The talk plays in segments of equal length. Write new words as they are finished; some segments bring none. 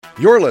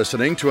You're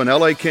listening to an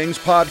LA Kings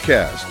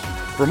podcast.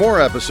 For more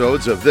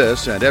episodes of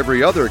this and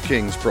every other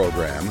Kings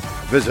program,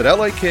 visit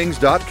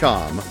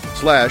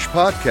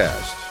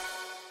lakings.com/podcast.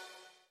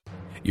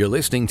 You're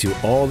listening to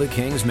All the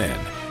Kings Men,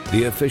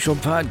 the official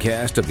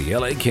podcast of the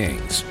LA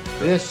Kings.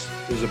 This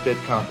is a bit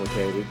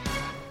complicated,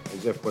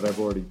 as if what I've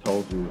already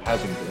told you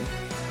hasn't been,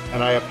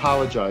 and I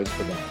apologize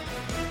for that.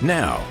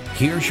 Now,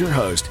 here's your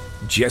host,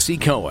 Jesse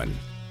Cohen.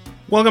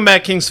 Welcome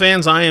back, Kings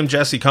fans. I am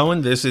Jesse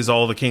Cohen. This is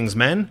All the Kings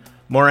Men.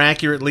 More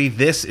accurately,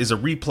 this is a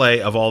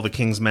replay of All the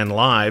Kings Men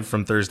Live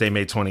from Thursday,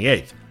 May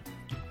 28th.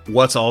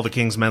 What's All the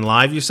Kings Men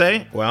Live, you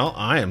say? Well,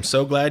 I am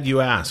so glad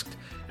you asked.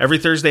 Every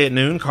Thursday at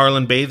noon,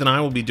 Carlin Baith and I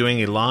will be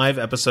doing a live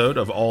episode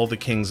of All the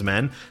Kings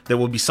Men that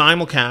will be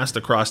simulcast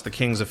across the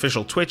Kings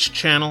official Twitch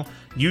channel,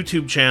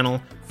 YouTube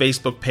channel,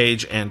 Facebook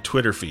page, and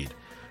Twitter feed.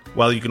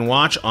 While you can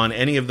watch on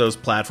any of those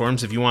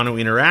platforms, if you want to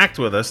interact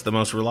with us, the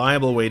most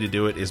reliable way to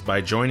do it is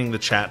by joining the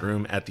chat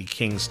room at the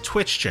Kings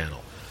Twitch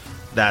channel.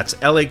 That's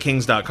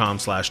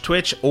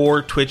lakings.com/Twitch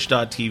or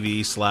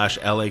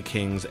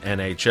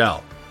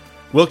twitch.tv/LAKingsNHL.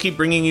 We'll keep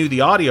bringing you the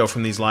audio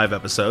from these live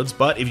episodes,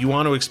 but if you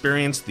want to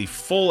experience the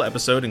full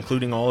episode,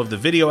 including all of the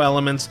video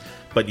elements,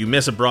 but you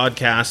miss a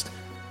broadcast,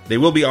 they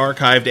will be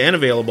archived and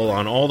available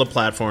on all the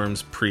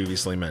platforms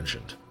previously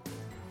mentioned.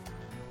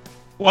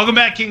 Welcome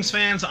back, Kings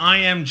fans. I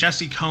am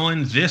Jesse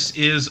Cohen. This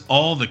is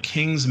All the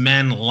Kings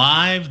Men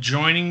Live.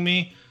 Joining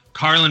me,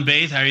 Carlin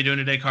Baith. How are you doing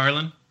today,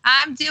 Carlin?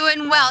 I'm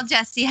doing well,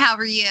 Jesse. How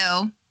are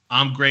you?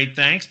 I'm great,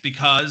 thanks,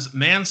 because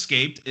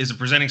Manscaped is a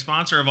presenting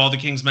sponsor of All the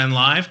Kings Men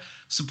Live.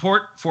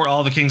 Support for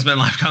All the Kings Men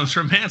Live comes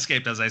from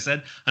Manscaped, as I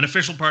said, an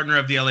official partner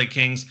of the LA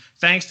Kings.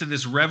 Thanks to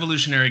this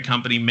revolutionary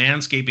company,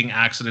 manscaping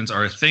accidents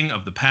are a thing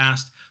of the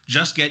past.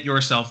 Just get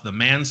yourself the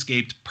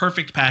Manscaped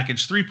Perfect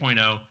Package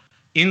 3.0.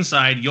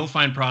 Inside, you'll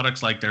find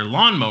products like their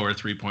Lawnmower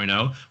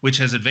 3.0, which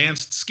has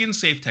advanced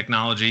skin-safe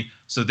technology,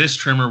 so this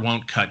trimmer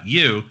won't cut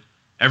you.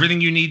 Everything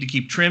you need to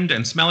keep trimmed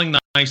and smelling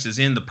nice is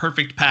in the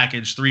Perfect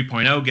Package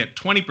 3.0. Get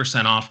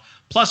 20% off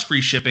plus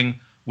free shipping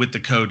with the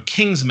code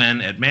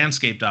KINGSMEN at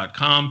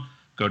manscaped.com.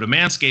 Go to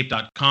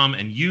manscaped.com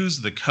and use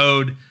the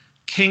code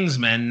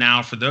KINGSMEN.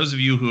 Now, for those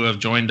of you who have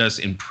joined us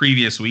in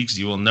previous weeks,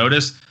 you will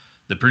notice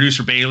the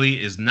producer Bailey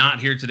is not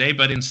here today,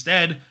 but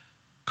instead,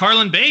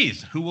 Carlin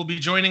Baith, who will be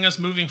joining us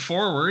moving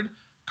forward.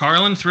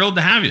 Carlin, thrilled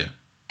to have you.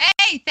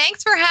 Hey,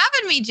 thanks for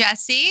having me,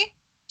 Jesse.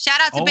 Shout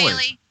out to Always.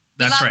 Bailey.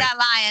 That's love right. That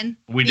lion.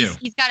 We do.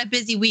 He's got a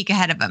busy week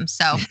ahead of him,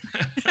 so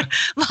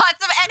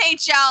lots of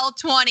NHL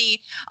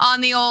 20 on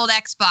the old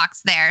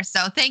Xbox there.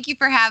 So thank you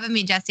for having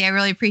me, Jesse. I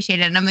really appreciate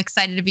it, and I'm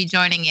excited to be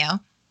joining you.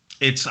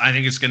 I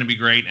think it's going to be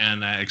great,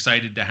 and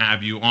excited to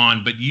have you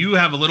on. But you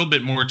have a little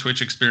bit more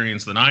Twitch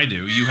experience than I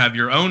do. You have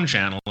your own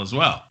channel as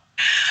well.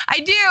 I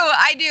do.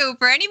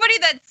 For anybody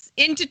that's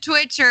into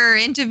Twitch or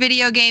into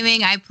video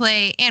gaming, I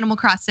play Animal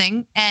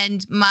Crossing,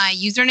 and my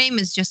username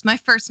is just my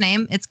first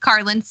name. It's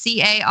Carlin,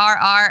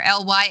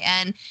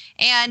 Carrrlyn.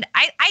 And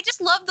I just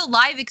love the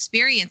live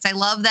experience. I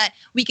love that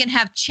we can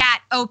have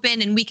chat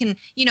open and we can,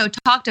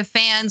 talk to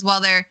fans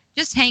while they're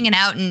just hanging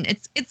out. And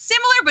it's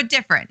similar but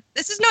different.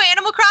 This is no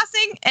Animal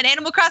Crossing, and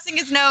Animal Crossing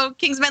is no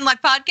Kingsmen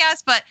Live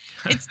podcast, but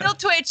it's still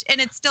Twitch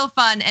and it's still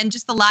fun. And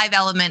just the live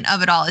element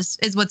of it all is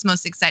what's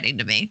most exciting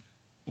to me.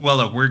 Well,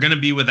 look, we're going to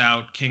be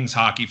without Kings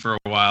hockey for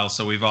a while,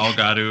 so we've all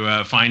got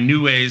to find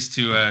new ways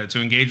to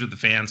engage with the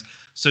fans.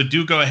 So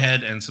do go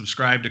ahead and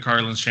subscribe to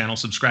Carlin's channel.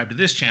 Subscribe to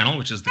this channel,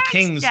 which is the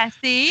Kings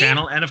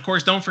channel. And, of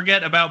course, don't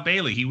forget about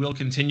Bailey. He will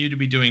continue to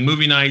be doing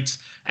movie nights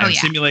and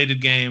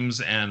simulated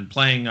games and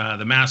playing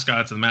the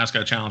mascots and the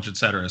mascot challenge,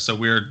 etc. So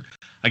we're,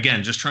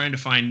 again, just trying to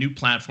find new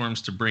platforms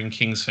to bring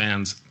Kings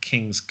fans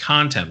Kings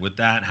content. With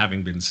that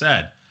having been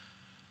said,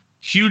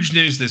 huge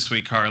news this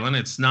week, Carlin.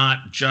 It's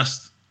not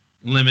just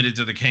limited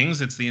to the Kings.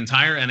 It's the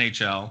entire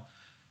NHL.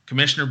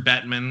 Commissioner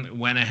Bettman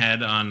went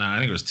ahead on, I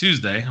think it was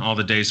Tuesday. All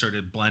the days sort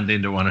of blend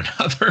into one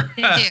another.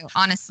 They do,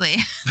 honestly.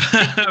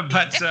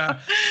 But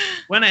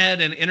went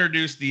ahead and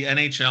introduced the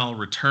NHL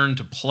return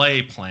to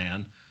play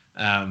plan.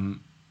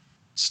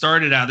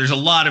 Started out, there's a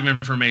lot of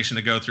information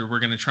to go through. We're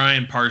going to try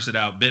and parse it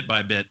out bit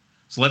by bit.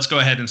 So let's go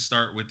ahead and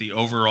start with the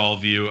overall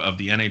view of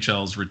the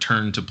NHL's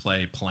return to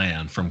play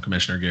plan from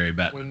Commissioner Gary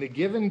Bettman. When the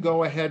given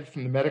go-ahead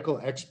from the medical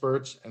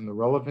experts and the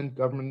relevant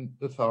government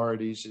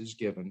authorities is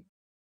given,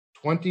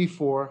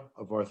 24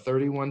 of our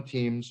 31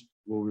 teams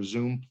will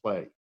resume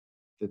play.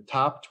 The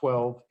top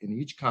 12 in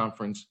each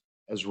conference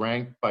as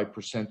ranked by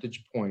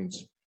percentage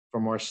points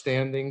from our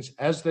standings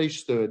as they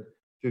stood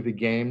through the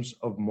games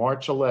of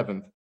March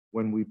 11th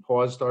when we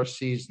paused our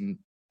season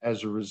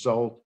as a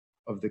result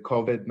of the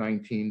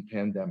COVID-19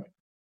 pandemic.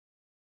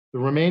 The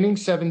remaining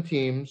 7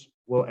 teams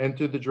will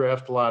enter the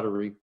draft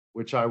lottery,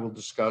 which I will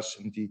discuss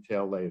in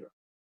detail later.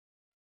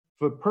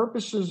 For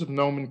purposes of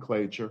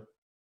nomenclature,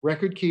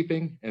 record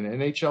keeping, and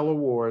NHL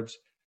awards,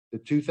 the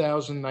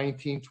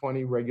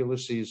 2019-20 regular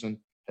season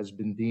has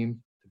been deemed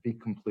to be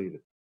completed.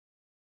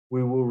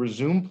 We will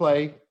resume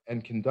play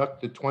and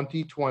conduct the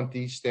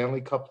 2020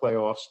 Stanley Cup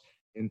playoffs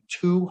in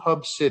 2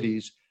 hub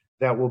cities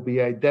that will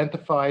be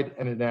identified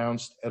and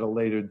announced at a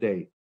later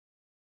date.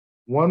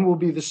 One will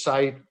be the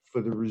site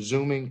for the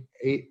resuming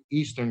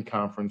Eastern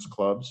Conference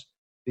clubs.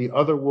 The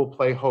other will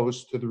play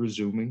host to the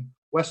resuming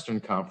Western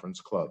Conference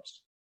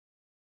clubs.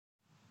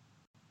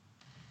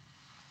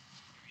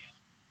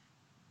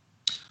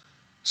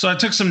 So I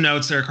took some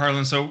notes there,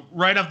 Carlin. So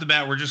right off the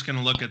bat, we're just going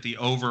to look at the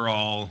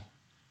overall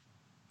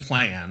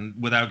plan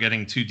without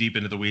getting too deep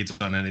into the weeds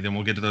on anything.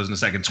 We'll get to those in a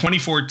second.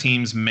 24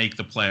 teams make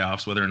the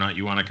playoffs, whether or not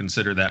you want to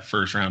consider that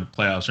first round of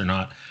playoffs or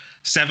not.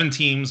 7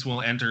 teams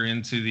will enter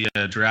into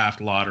the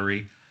draft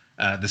lottery.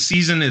 The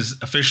season is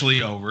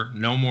officially over.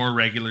 No more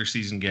regular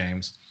season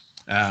games.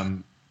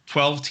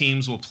 12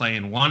 teams will play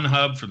in one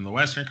hub from the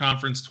Western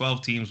Conference.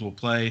 12 teams will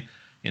play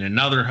in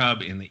another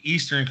hub in the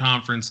Eastern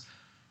Conference.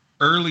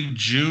 Early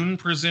June,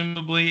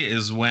 presumably,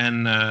 is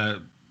when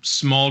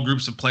small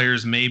groups of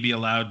players may be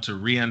allowed to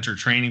re-enter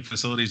training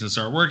facilities and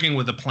start working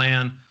with a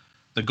plan.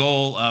 The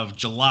goal of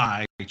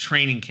July,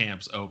 training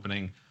camps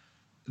opening.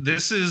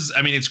 This is,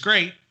 I mean, it's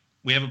great.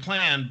 We have a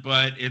plan,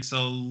 but it's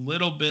a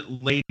little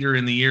bit later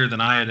in the year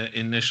than I had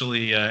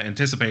initially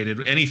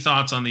anticipated. Any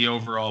thoughts on the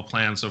overall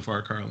plan so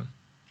far, Carlin?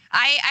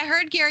 I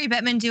heard Gary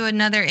Bettman do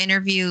another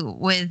interview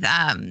with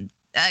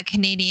a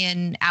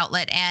Canadian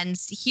outlet, and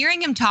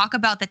hearing him talk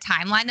about the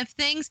timeline of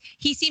things,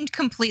 he seemed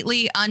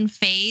completely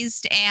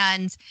unfazed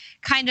and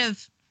kind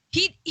of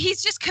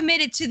he's just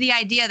committed to the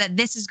idea that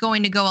this is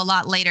going to go a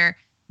lot later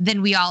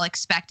than we all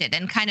expected,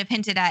 and kind of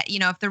hinted at, you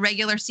know, if the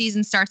regular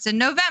season starts in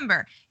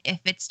November, if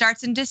it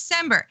starts in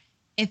December,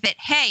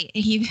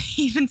 he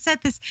even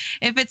said this,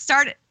 if it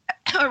started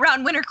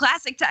around Winter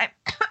Classic time.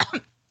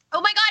 Oh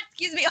my God,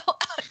 excuse me. I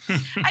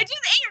just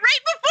ate right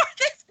before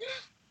this.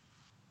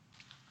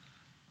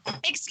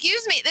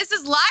 Excuse me, this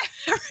is live.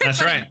 Everybody.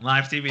 That's right,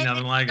 live TV,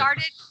 nothing like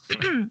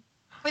it.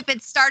 If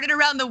it started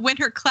around the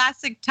Winter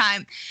Classic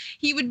time,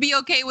 he would be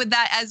okay with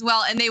that as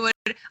well, and they would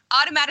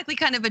automatically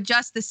kind of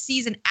adjust the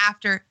season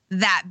after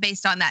that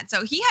based on that.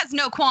 So he has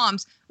no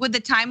qualms with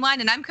the timeline,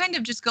 and I'm kind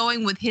of just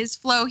going with his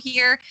flow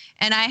here,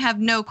 and I have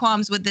no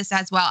qualms with this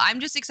as well. I'm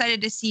just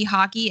excited to see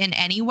hockey in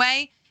any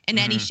way, in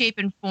any shape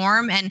and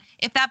form, and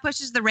if that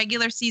pushes the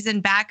regular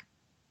season back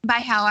by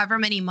however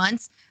many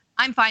months,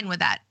 I'm fine with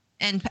that.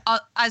 And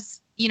as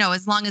you know,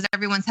 as long as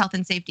everyone's health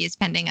and safety is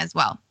pending as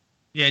well.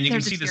 Yeah, and you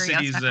can see the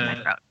cities.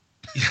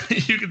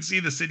 You can see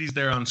the cities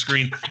there on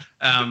screen.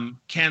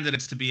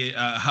 Candidates to be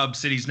hub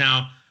cities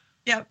now.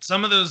 Yep.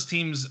 Some of those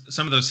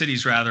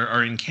cities rather,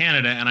 are in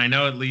Canada, and I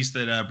know at least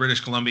that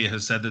British Columbia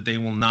has said that they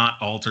will not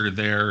alter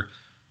their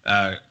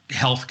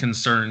health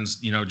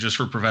concerns, you know, just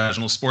for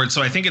professional sports.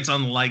 So I think it's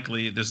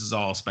unlikely. This is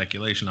all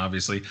speculation,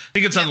 obviously. I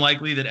think it's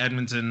unlikely that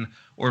Edmonton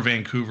or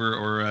Vancouver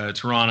or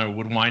Toronto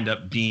would wind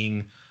up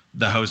being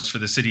the host for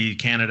the city.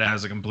 Canada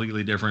has a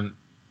completely different,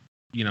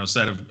 you know,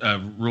 set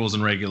of rules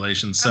and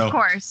regulations. So, of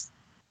course.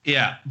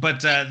 Yeah,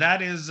 but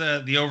that is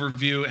the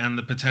overview and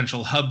the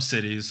potential hub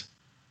cities.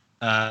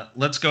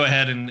 Let's go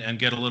ahead and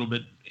get a little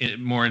bit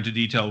more into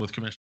detail with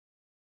Commissioner.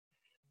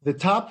 The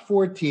top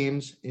 4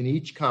 teams in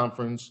each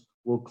conference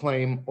will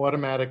claim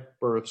automatic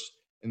berths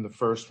in the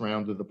first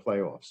round of the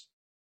playoffs.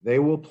 They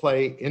will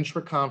play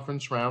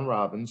intra-conference round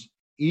robins,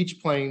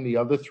 each playing the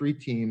other 3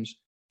 teams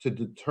to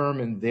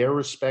determine their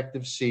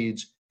respective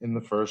seeds in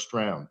the first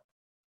round.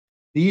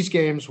 These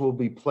games will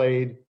be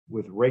played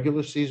with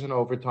regular season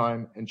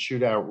overtime and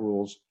shootout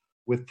rules,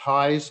 with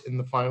ties in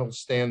the final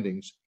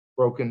standings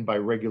broken by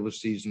regular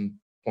season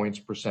points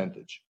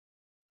percentage.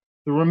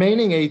 The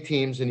remaining 8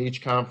 teams in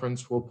each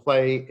conference will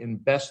play in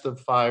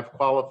best-of-5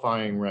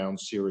 qualifying round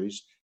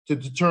series to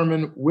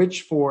determine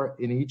which 4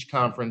 in each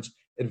conference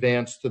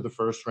advance to the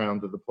first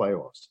round of the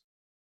playoffs.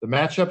 The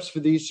matchups for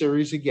these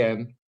series,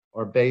 again,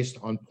 are based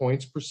on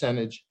points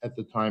percentage at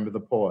the time of the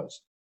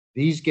pause.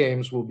 These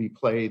games will be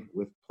played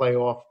with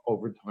playoff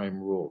overtime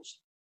rules.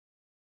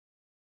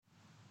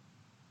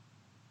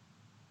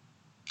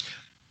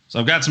 So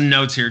I've got some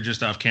notes here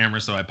just off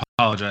camera, so I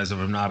apologize if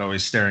I'm not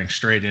always staring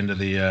straight into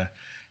the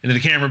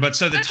camera. But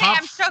so the top,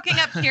 I'm choking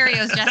up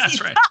Cheerios, Jesse.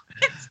 That's right.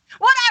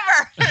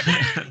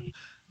 Whatever.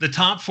 The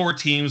top 4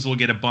 teams will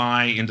get a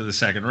bye into the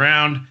second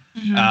round,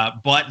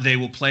 but they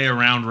will play a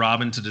round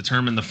robin to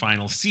determine the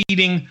final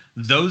seeding.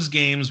 Those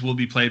games will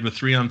be played with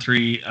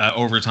 3-on-3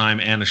 overtime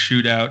and a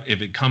shootout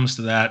if it comes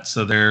to that.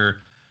 So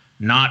they're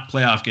not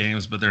playoff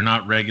games, but they're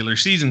not regular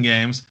season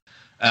games.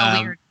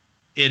 Weird.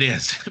 It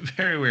is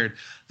very weird.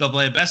 They'll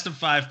play a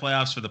best-of-5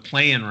 playoffs for the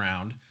play-in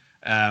round.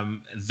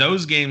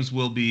 Those games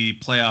will be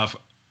playoff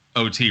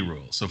OT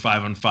rules, so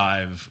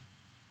 5-on-5.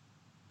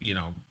 You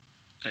know.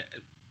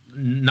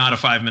 Not a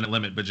 5-minute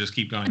limit, but just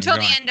keep going until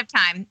the end of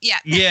time. Yeah.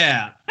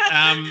 Yeah.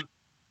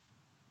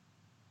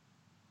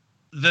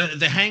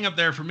 The hang up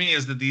there for me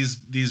is that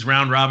these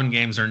round robin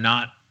games are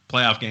not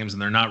playoff games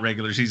and they're not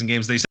regular season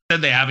games. They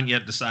said they haven't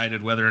yet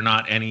decided whether or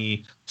not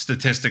any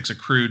statistics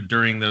accrued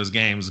during those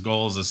games,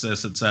 goals,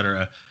 assists,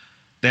 etc.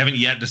 They haven't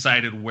yet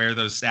decided where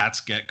those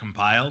stats get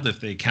compiled, if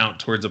they count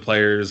towards a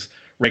player's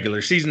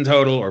regular season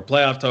total or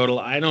playoff total.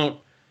 I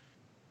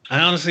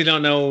honestly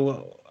don't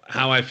know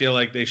how I feel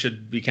like they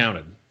should be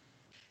counted.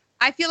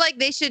 I feel like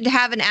they should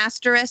have an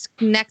asterisk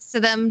next to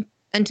them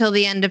until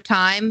the end of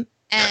time,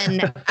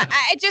 And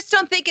I just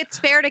don't think it's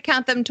fair to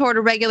count them toward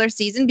a regular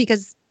season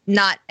because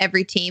not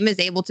every team is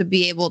able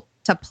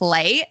to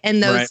play in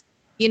those,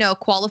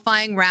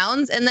 qualifying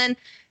rounds. And then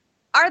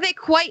are they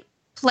quite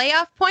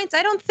playoff points?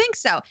 I don't think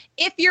so.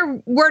 If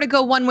you were to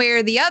go one way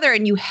or the other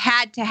and you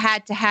had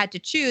to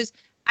choose,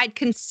 I'd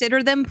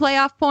consider them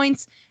playoff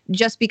points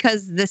just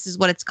because this is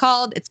what it's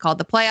called. It's called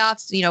the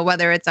playoffs,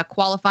 whether it's a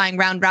qualifying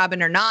round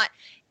robin or not.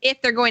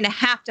 If they're going to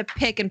have to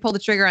pick and pull the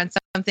trigger on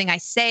something, I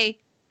say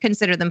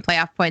consider them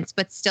playoff points,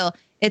 but still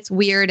it's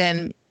weird.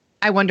 And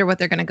I wonder what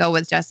they're going to go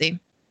with, Jesse.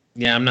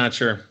 Yeah, I'm not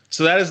sure.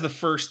 So that is the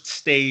first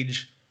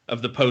stage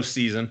of the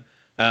postseason.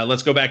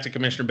 Let's go back to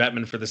Commissioner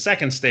Bettman for the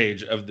second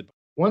stage of the.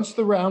 Once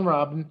the round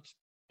robin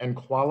and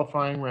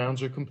qualifying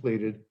rounds are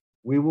completed,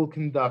 we will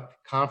conduct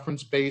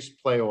conference-based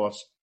playoffs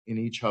in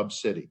each hub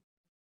city.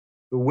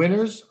 The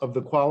winners of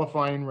the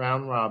qualifying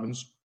round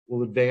robins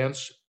will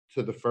advance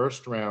to the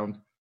first round,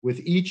 with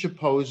each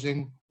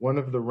opposing one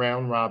of the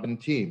round robin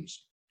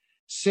teams.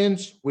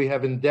 Since we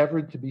have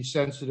endeavored to be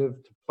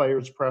sensitive to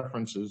players'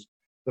 preferences,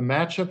 the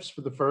matchups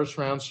for the first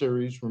round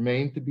series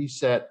remain to be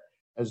set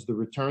as the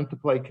Return to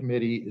Play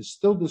committee is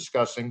still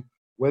discussing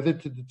whether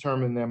to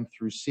determine them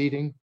through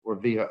seeding or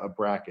via a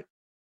bracket.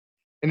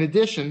 In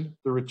addition,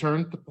 the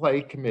Return to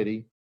Play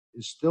committee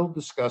is still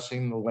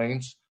discussing the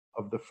lengths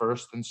of the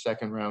first and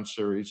second round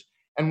series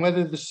and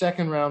whether the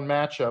second round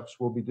matchups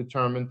will be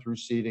determined through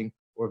seeding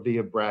or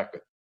via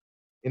bracket.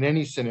 In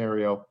any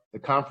scenario, the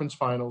conference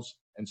finals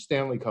and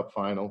Stanley Cup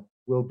final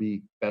will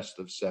be best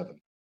of 7.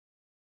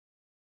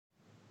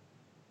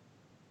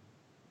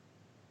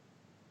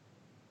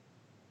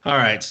 All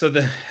right, so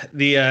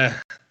the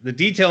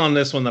detail on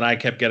this one that I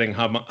kept getting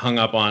hung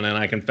up on, and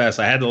I confess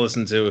I had to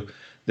listen to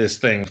this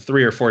thing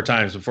 3 or 4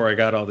 times before I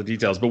got all the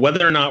details, but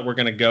whether or not we're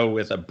going to go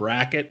with a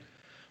bracket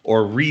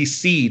or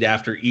reseed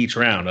after each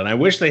round. And I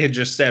wish they had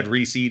just said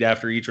reseed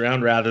after each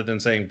round rather than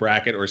saying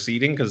bracket or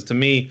seeding, because to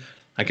me,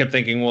 I kept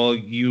thinking, well,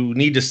 you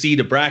need to seed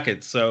a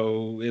bracket,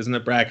 so isn't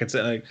it brackets?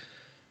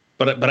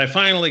 But I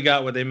finally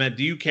got what they meant.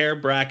 Do you care,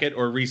 bracket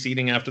or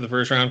reseeding after the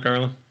first round,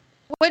 Carla?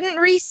 Wouldn't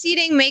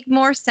reseeding make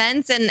more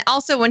sense? And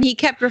also, when he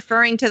kept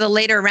referring to the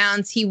later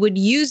rounds, he would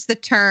use the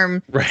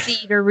term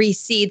seed or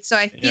reseed. So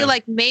I feel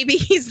like maybe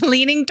he's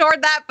leaning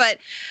toward that. But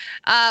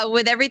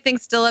with everything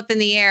still up in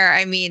the air,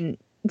 I mean,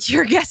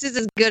 your guess is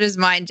as good as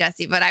mine,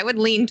 Jesse. But I would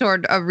lean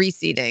toward a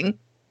reseeding.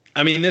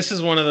 I mean, this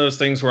is one of those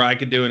things where I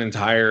could do an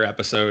entire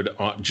episode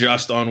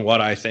just on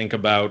what I think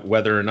about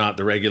whether or not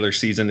the regular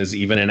season is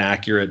even an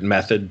accurate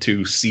method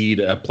to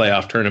seed a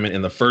playoff tournament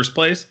in the first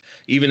place,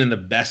 even in the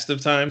best of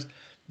times.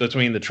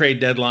 Between the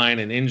trade deadline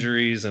and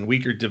injuries and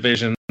weaker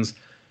divisions,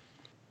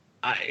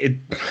 I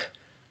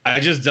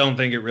just don't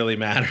think it really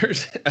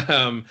matters.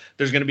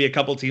 There's going to be a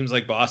couple teams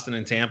like Boston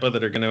and Tampa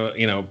that are going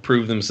to,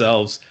 prove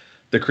themselves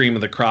the cream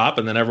of the crop,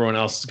 and then everyone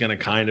else is going to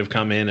kind of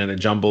come in a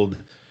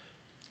jumbled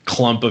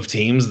clump of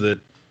teams that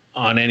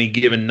on any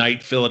given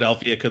night,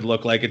 Philadelphia could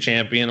look like a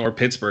champion or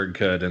Pittsburgh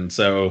could. And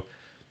so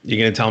you're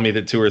going to tell me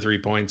that 2 or 3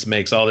 points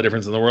makes all the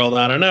difference in the world?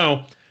 I don't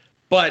know.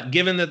 But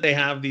given that they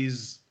have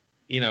these,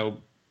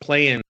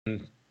 play-in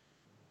not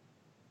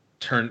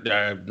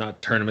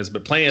tournaments,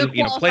 but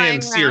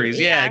play-in series.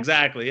 Yeah,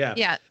 exactly.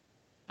 Yeah.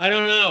 I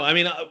don't know. I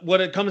mean, what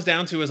it comes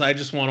down to is I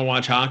just want to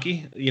watch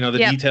hockey. The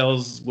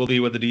details will be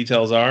what the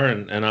details are,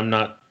 and I'm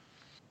not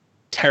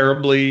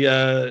terribly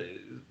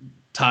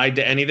tied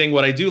to anything.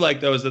 What I do like,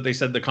 though, is that they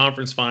said the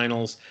conference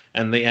finals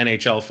and the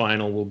NHL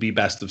final will be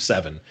best of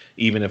 7,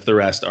 even if the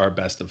rest are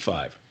best of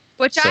 5.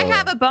 Which I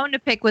have a bone to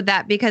pick with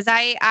that, because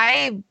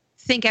I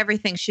think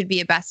everything should be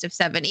a best of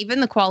 7,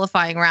 even the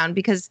qualifying round,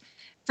 because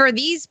for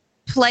these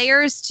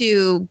players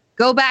to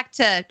go back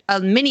to a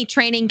mini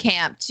training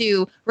camp,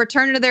 to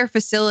return to their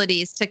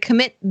facilities, to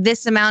commit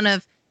this amount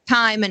of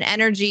time and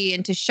energy,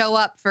 and to show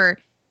up for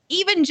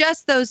even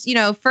just those,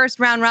 first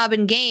round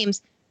robin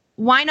games,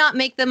 why not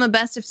make them a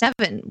best of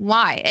 7?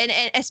 Why? And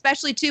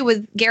especially too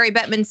with Gary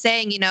Bettman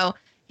saying,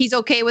 he's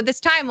okay with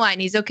this timeline.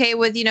 He's okay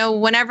with,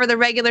 whenever the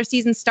regular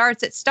season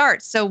starts, it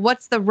starts. So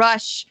what's the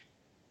rush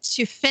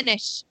to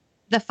finish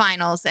the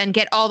finals and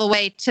get all the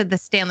way to the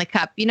Stanley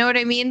Cup? You know what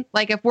I mean?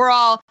 Like, if we're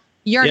all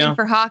yearning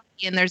for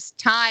hockey and there's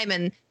time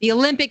and the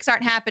Olympics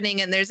aren't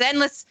happening and there's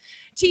endless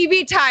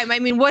TV time, I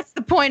mean, what's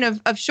the point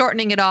of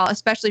shortening it all,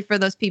 especially for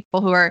those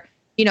people who are,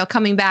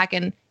 coming back?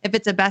 And if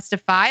it's a best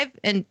of 5,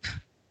 and,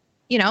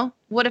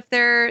 what if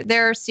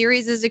their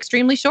series is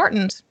extremely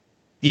shortened?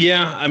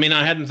 Yeah, I mean,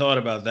 I hadn't thought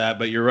about that,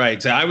 but you're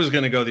right. So I was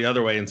going to go the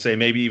other way and say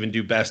maybe even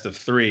do best of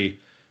 3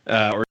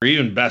 or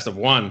even best of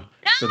 1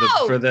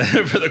 for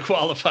the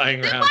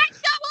qualifying round. Why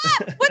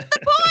show up? What's the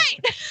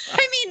point?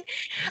 I mean,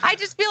 I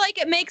just feel like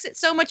it makes it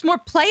so much more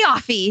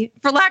playoffy,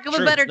 for lack of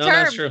a better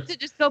term, to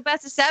just go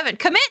best of 7.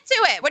 Commit to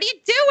it. What are you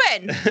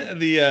doing?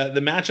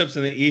 The matchups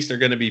in the East are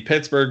going to be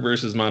Pittsburgh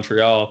versus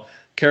Montreal,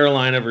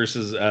 Carolina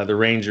versus the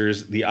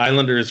Rangers, the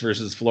Islanders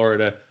versus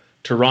Florida,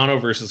 Toronto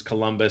versus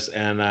Columbus,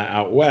 and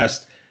out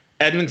west,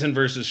 Edmonton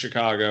versus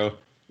Chicago,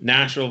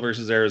 Nashville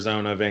versus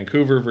Arizona,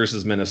 Vancouver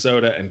versus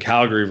Minnesota, and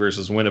Calgary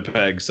versus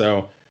Winnipeg.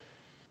 So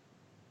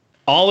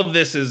all of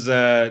this is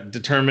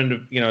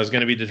determined, is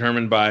going to be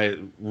determined by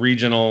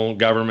regional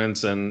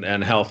governments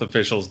and health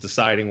officials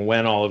deciding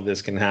when all of this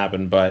can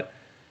happen. But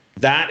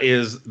that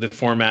is the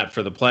format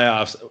for the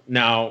playoffs.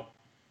 Now,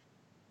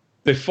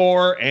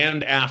 before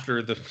and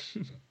after the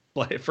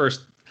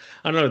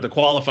the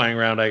qualifying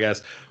round, I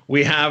guess,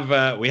 we have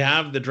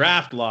the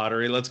draft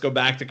lottery. Let's go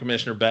back to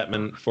Commissioner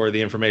Bettman for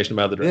the information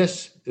about the draft.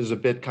 This is a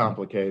bit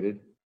complicated,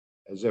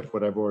 as if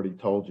what I've already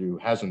told you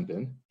hasn't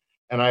been,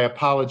 and I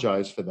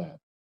apologize for that.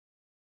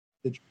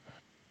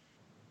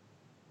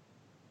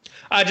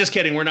 Just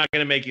kidding. We're not going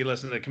to make you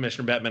listen to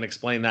Commissioner Bettman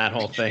explain that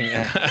whole thing.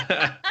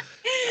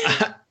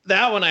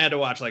 That one I had to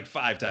watch like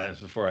 5 times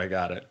before I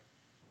got it.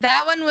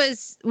 That one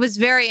was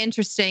very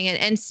interesting,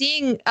 and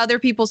seeing other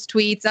people's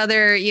tweets,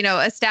 other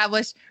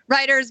established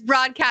writers,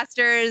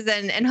 broadcasters,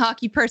 and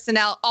hockey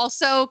personnel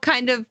also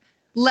kind of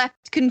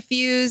left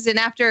confused. And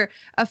after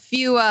a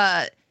few,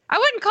 I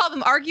wouldn't call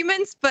them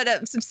arguments, but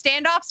some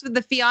standoffs with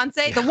the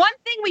fiance. Yeah. The one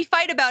thing we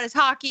fight about is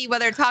hockey,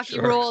 whether it's hockey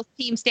rules,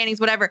 team standings,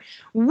 whatever.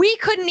 We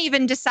couldn't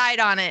even decide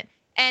on it,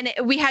 and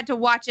we had to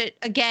watch it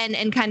again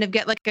and kind of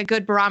get like a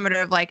good barometer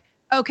of like,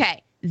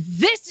 okay,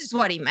 this is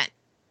what he meant.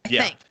 I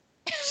think.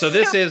 So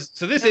this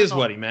is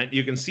what he meant.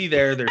 You can see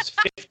there's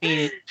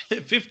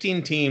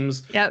 15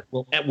 teams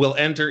will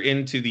enter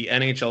into the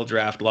NHL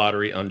draft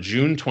lottery on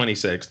June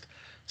 26th.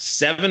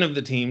 7 of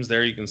the teams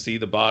there, you can see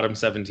the bottom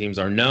 7 teams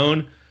are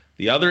known.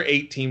 The other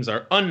 8 teams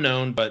are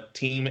unknown, but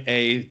team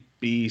A,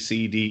 B,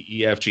 C, D,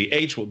 E, F, G,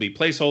 H will be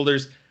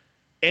placeholders.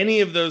 Any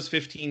of those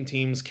 15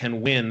 teams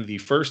can win the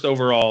first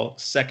overall,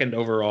 second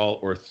overall,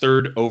 or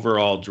third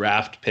overall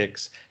draft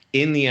picks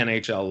in the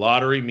NHL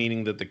lottery,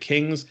 meaning that the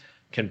Kings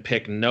can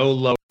pick no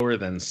lower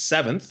than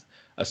 7th,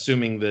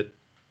 assuming that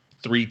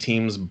 3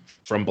 teams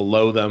from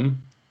below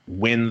them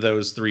win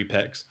those 3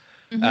 picks.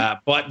 Mm-hmm.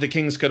 But the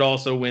Kings could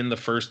also win the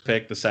first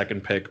pick, the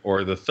second pick,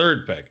 or the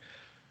third pick.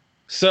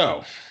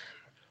 So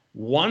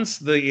once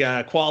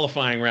the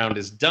qualifying round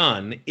is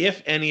done,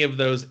 if any of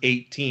those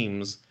 8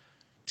 teams,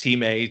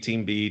 Team A,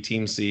 Team B,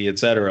 Team C,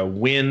 etc.,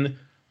 win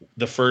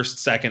the first,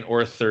 second,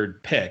 or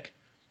third pick,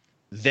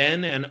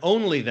 then and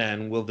only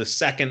then will the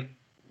second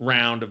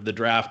round of the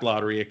draft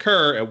lottery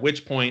occur, at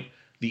which point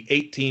the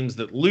 8 teams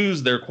that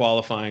lose their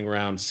qualifying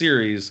round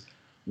series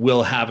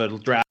will have a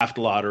draft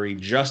lottery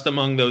just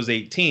among those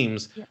 8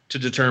 teams to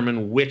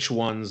determine which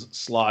ones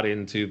slot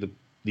into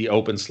the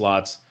open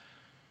slots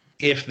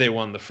if they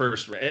won the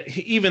first.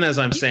 Even as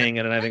I'm saying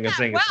it, and I think I'm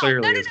saying it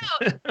clearly.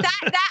 No.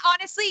 that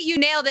honestly, you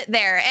nailed it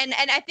there. And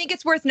I think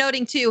it's worth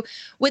noting too,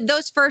 with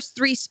those first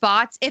 3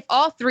 spots, if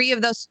all 3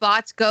 of those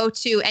spots go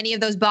to any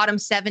of those bottom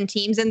 7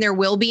 teams, then there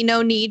will be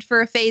no need for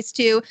a phase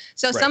 2.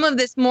 So some of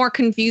this more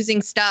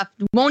confusing stuff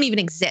won't even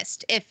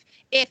exist if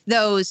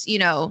those,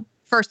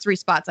 first 3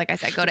 spots, like I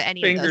said, go to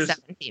any of those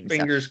 7 teams.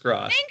 Fingers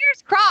crossed.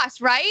 Fingers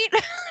crossed, right?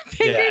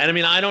 And I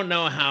mean, I don't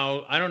know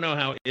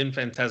how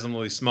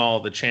infinitesimally small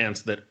the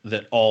chance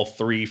that all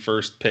 3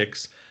 first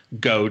picks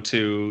go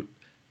to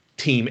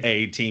Team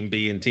A, Team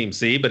B, and Team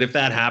C. But if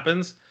that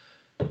happens,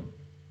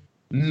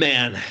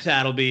 man,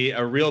 that'll be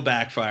a real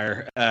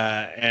backfire.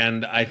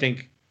 And I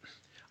think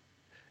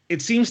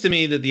it seems to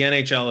me that the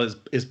NHL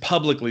is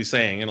publicly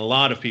saying, and a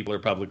lot of people are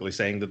publicly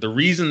saying, that the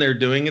reason they're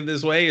doing it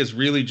this way is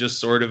really just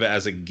sort of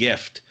as a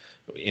gift,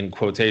 in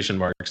quotation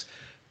marks,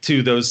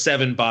 to those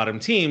 7 bottom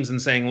teams,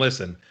 and saying,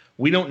 listen,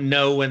 we don't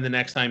know when the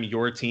next time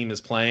your team is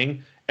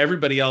playing.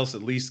 Everybody else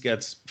at least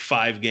gets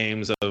 5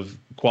 games of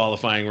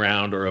qualifying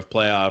round or of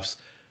playoffs.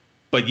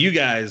 But you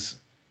guys,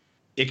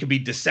 it could be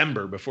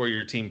December before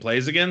your team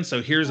plays again.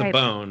 So here's a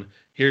bone.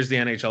 Here's the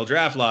NHL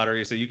draft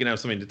lottery, so you can have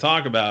something to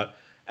talk about.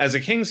 As a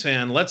Kings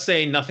fan, let's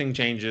say nothing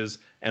changes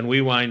and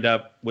we wind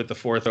up with the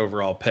 4th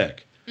overall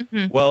pick.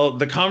 Mm-hmm. Well,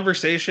 the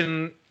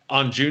conversation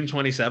on June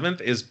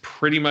 27th is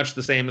pretty much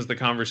the same as the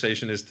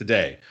conversation is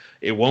today.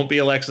 It won't be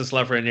Alexis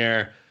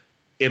Lafreniere.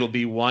 It'll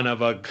be one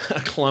of a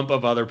clump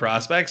of other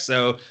prospects.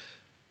 So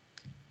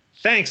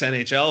thanks,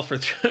 NHL, for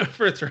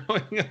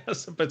throwing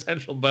us a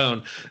potential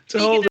bone to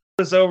hold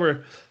us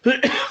over.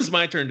 It's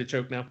my turn to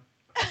choke now.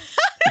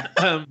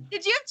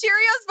 Did you have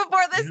Cheerios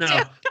before this? No,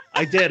 too?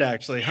 I did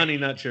actually. Honey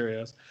Nut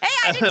Cheerios. Hey,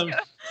 I did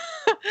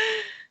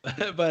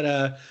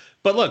too.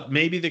 But look,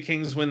 maybe the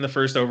Kings win the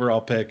first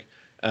overall pick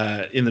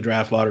in the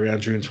draft lottery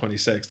on June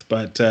 26th.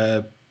 But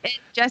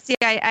Jesse,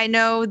 I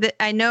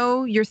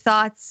know your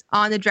thoughts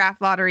on the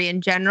draft lottery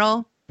in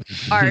general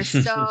are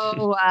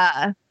so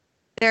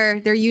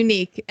they're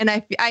unique, and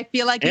I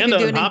feel like you and could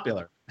do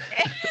unpopular.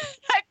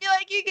 I feel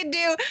like you could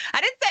do.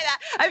 I didn't say that.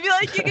 I feel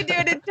like you could do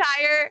an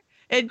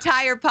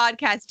entire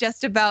podcast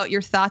just about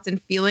your thoughts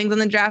and feelings on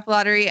the draft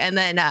lottery, and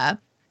then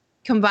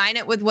combine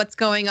it with what's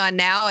going on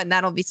now, and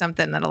that'll be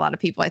something that a lot of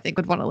people I think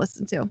would want to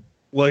listen to.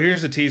 Well,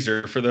 here's a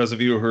teaser for those of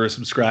you who are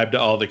subscribed to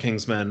All the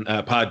Kingsmen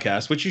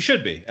podcast, which you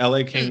should be,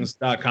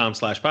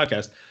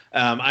 lakings.com/podcast.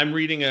 I'm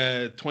reading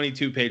a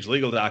 22-page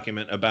legal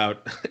document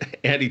about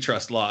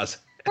antitrust laws.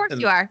 Of course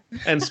you are.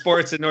 And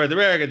sports in North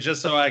America,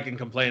 just so I can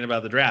complain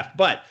about the draft.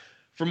 But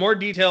for more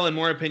detail and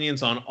more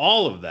opinions on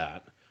all of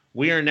that,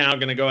 we are now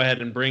going to go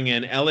ahead and bring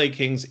in LA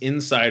Kings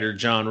insider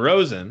John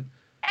Rosen.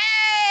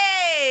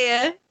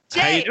 Hey, Jay,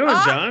 how you doing,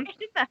 John?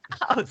 In the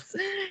house.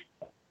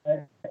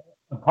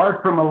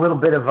 Apart from a little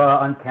bit of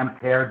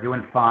unkempt hair,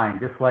 doing fine.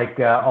 Just like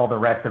all the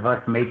rest of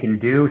us, making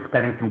do,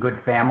 spending some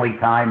good family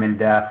time,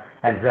 and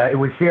as it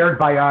was shared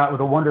by with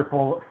a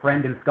wonderful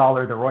friend and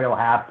scholar, the Royal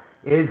Half.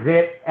 Is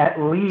it at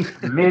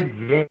least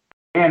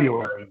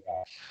mid-January?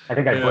 I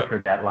think I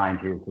butchered that line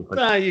too.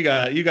 You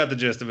got the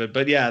gist of it.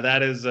 But yeah,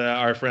 that is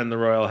our friend, the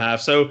Royal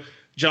Half. So,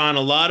 John,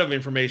 a lot of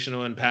information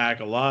to unpack,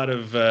 a lot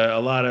of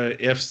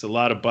ifs, a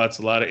lot of buts,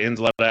 a lot of ins,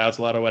 a lot of outs,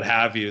 a lot of what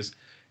have yous.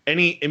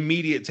 Any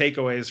immediate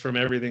takeaways from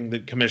everything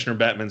that Commissioner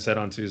Bettman said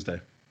on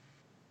Tuesday?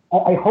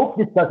 I hope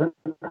this doesn't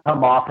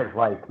come off as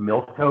like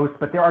milquetoast,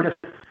 but there are just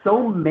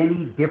so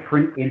many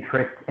different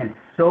interests and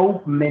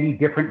so many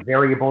different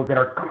variables that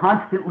are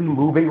constantly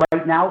moving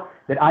right now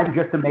that I'm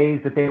just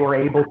amazed that they were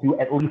able to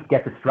at least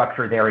get the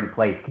structure there in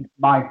place. Keep in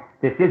mind,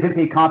 this isn't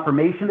a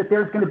confirmation that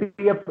there's going to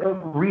be a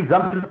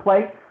resumption of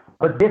play,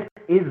 but this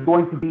is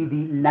going to be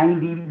the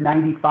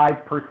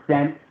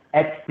 90-95%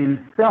 etched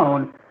in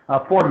stone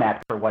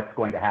format for what's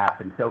going to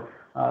happen. So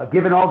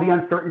given all the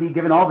uncertainty,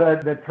 given all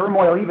the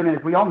turmoil, even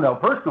as we all know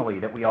personally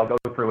that we all go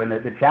through and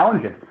the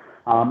challenges,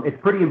 it's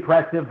pretty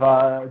impressive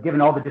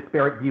given all the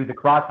disparate views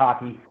across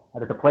hockey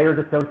that the Players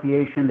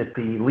Association, that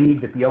the league,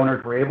 that the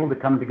owners were able to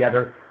come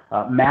together,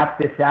 map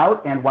this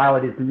out. And while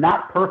it is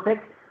not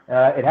perfect,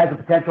 it has the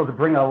potential to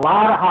bring a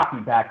lot of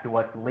hockey back to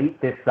us late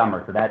this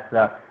summer. So that's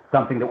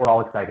something that we're all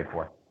excited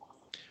for.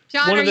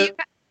 John, sorry.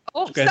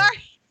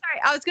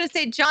 I was going to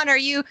say, John, are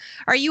you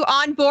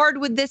on board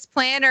with this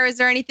plan, or is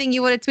there anything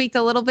you would have tweaked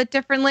a little bit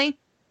differently?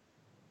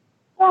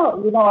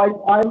 Well,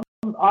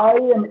 I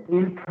am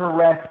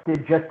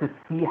interested just to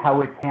see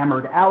how it's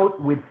hammered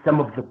out with some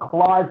of the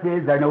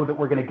clauses. I know that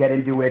we're going to get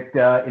into it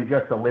in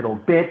just a little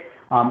bit.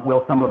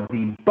 Will some of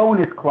the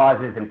bonus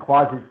clauses and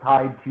clauses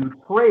tied to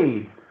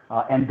trades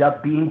end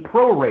up being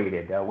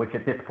prorated, which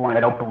at this point I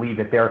don't believe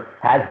that there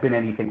has been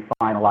anything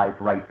finalized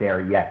right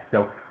there yet.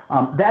 So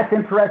that's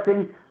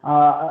interesting.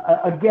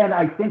 Again,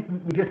 I think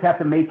you just have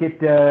to make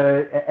it,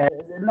 I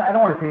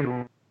don't want to say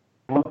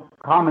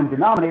common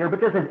denominator,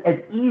 but just as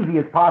easy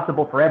as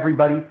possible for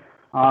everybody.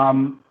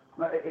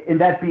 And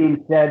that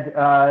being said,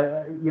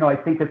 I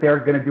think that they're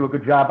going to do a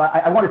good job.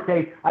 I want to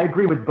say I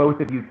agree with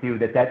both of you, too,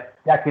 that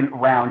second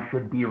round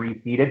should be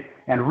reseeded.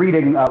 And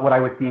reading what I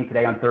was seeing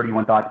today on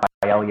 31 Thoughts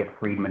by Elliot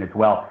Friedman as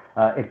well,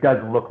 it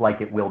does look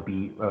like it will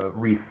be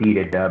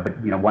reseeded.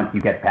 But, once you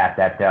get past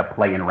that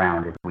play-in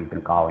round, as we've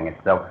been calling it.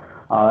 So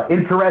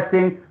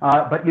interesting.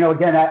 But,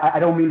 again, I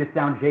don't mean to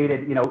sound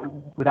jaded,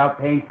 without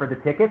paying for the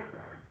tickets.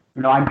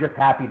 I'm just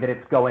happy that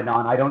it's going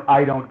on. I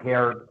don't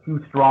care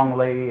too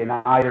strongly in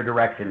either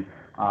direction,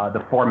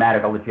 the format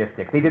of the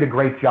logistics. They did a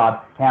great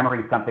job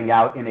hammering something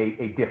out in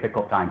a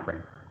difficult time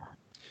frame.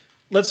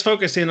 Let's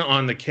focus in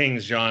on the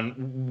Kings, John.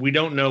 We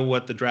don't know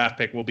what the draft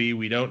pick will be.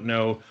 We don't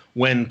know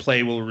when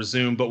play will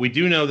resume, but we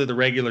do know that the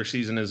regular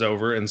season is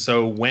over. And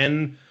so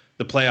when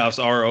the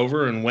playoffs are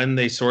over and when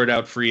they sort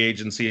out free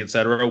agency, et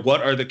cetera,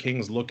 what are the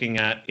Kings looking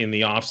at in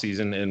the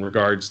offseason in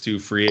regards to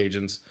free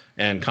agents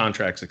and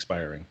contracts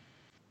expiring?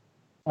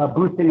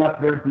 Boosting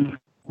up their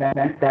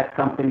defense, that's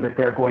something that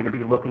they're going to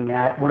be looking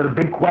at. One of the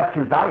big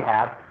questions I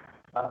have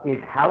is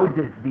how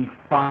does the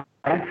financial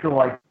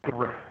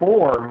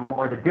reform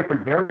or the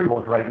different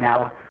variables right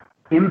now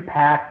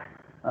impact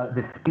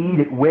the speed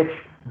at which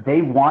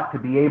they want to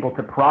be able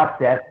to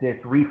process this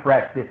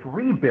refresh, this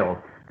rebuild?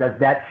 Does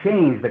that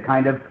change the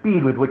kind of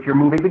speed with which you're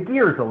moving the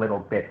gears a little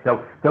bit?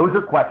 So those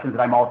are questions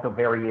that I'm also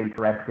very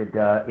interested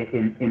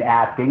in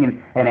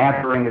asking and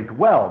answering as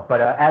well.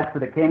 But as for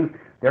the Kings,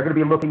 they're going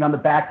to be looking on the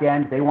back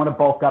end. They want to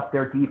bulk up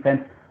their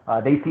defense.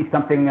 They see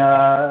something,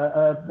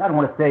 I don't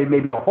want to say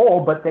maybe a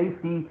hole, but they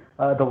see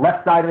the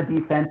left side of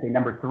the defense, a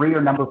number 3 or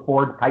number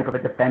 4 type of a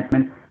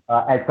defenseman,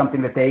 as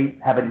something that they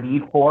have a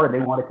need for and they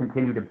want to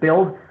continue to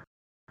build.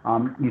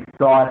 You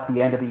saw at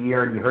the end of the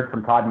year, and you heard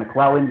from Todd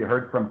McClellan, you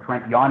heard from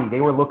Trent Yawney. They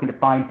were looking to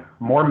find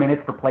more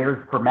minutes for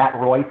players, for Matt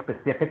Roy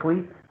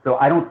specifically. So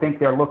I don't think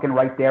they're looking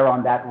right there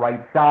on that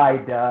right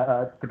side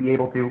to be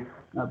able to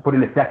put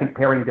in a second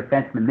pairing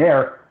defenseman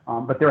there.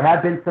 But there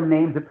have been some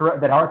names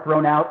that are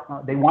thrown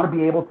out. They want to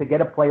be able to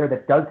get a player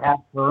that does have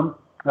term,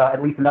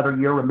 at least another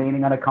year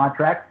remaining on a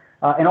contract.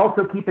 And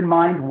also keep in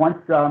mind, once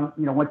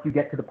you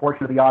get to the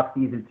portion of the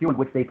offseason too, in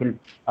which they can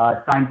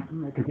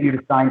continue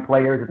to sign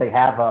players that they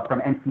have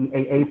from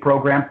NCAA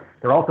program,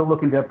 they're also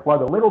looking to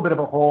plug a little bit of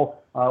a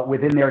hole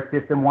within their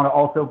system. Want to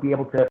also be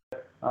able to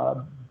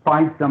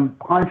find some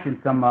punch and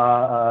some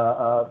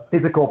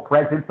physical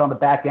presence on the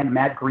back end.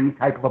 Matt Green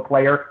type of a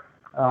player.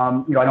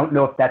 I don't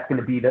know if that's going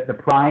to be the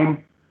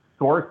prime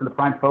source and the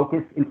prime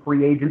focus in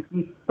free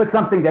agency, but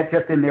something that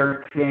just in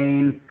their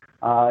chain,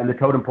 in the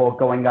totem pole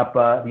going up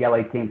the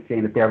LA Kings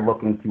chain that they're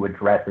looking to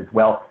address as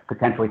well,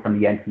 potentially from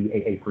the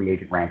NCAA free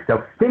agent ranks.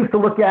 So things to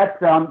look at,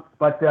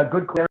 but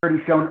good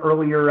clarity shown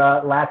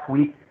earlier last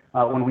week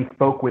when we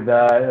spoke with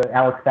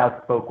Alex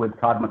Faust, spoke with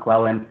Todd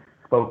McClellan,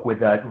 spoke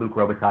with Luc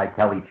Robitaille,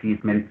 Kelly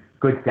Cheeseman.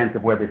 good sense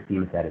of where this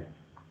team is headed.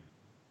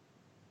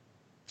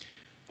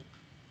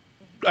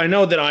 I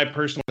know that I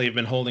personally have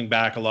been holding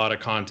back a lot of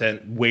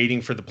content,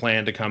 waiting for the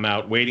plan to come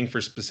out, waiting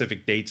for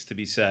specific dates to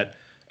be set.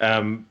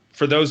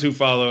 For those who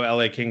follow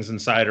LA Kings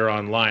Insider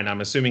online, I'm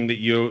assuming that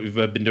you've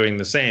been doing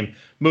the same.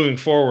 Moving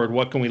forward,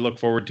 what can we look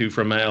forward to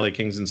from LA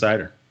Kings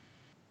Insider?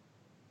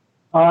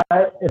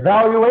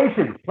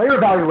 Evaluations. Player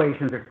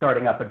evaluations are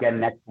starting up again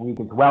next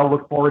week as well.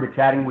 Look forward to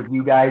chatting with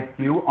you guys,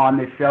 too, on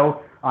this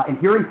show and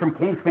hearing from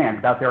Kings fans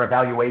about their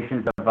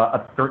evaluations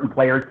of certain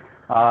players.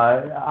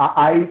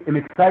 I am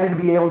excited to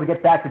be able to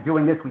get back to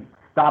doing this. We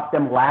stopped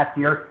them last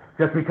year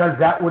just because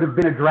that would have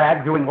been a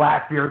drag doing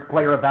last year's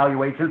player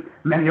evaluations.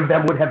 Many of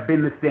them would have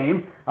been the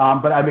same.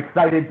 But I'm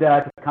excited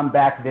to come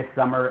back this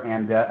summer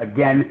and,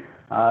 again,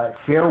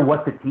 share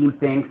what the team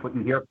thinks, what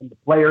you hear from the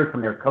players,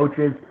 from their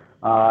coaches.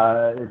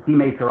 The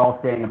teammates are all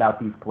saying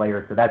about these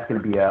players. So that's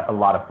going to be a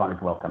lot of fun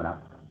as well coming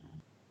up.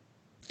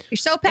 You're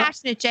so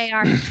passionate,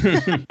 JR.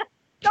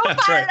 So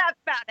fired up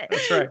about it.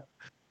 That's right.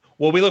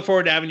 Well, we look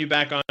forward to having you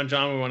back on,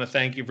 John. We want to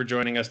thank you for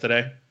joining us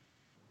today.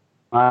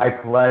 My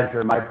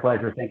pleasure. My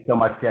pleasure. Thanks so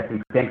much,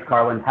 Jesse. Thanks,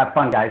 Carlin. Have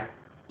fun, guys.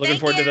 Looking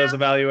forward to those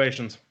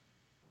evaluations.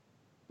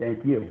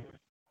 Thank you.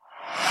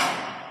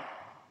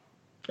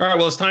 All right,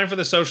 well, it's time for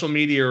the social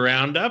media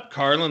roundup.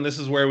 Carlin, this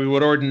is where we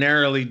would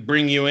ordinarily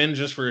bring you in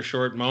just for a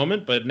short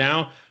moment, but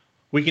now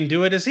we can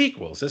do it as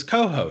equals, as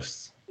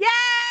co-hosts.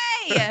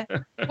 Yay!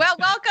 Well,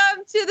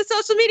 welcome to the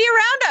social media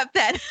roundup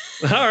then.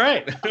 All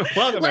right.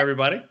 Welcome,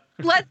 everybody.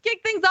 Let's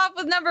kick things off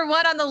with number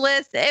one on the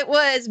list. It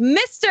was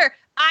Mr.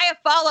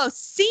 Iafallo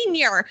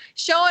Sr.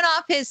 showing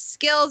off his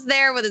skills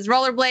there with his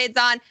rollerblades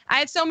on. I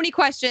have so many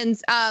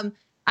questions.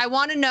 I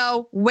want to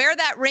know where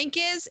that rink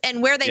is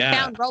and where they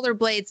found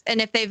rollerblades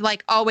and if they've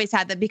like always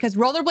had them, because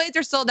rollerblades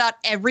are sold out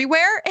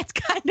everywhere. It's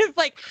kind of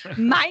like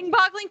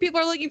mind-boggling.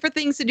 People are looking for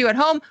things to do at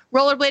home.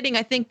 Rollerblading,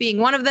 I think, being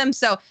one of them.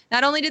 So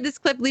not only did this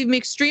clip leave me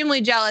extremely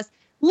jealous,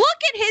 look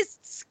at his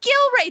skill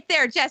right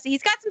there, Jesse.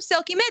 He's got some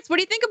silky mitts. What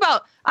do you think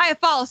about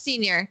Iafallo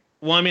Sr.?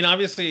 Well, I mean,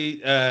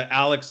 obviously,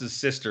 Alex's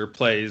sister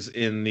plays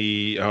in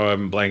the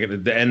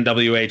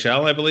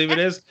NWHL, I believe it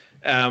is.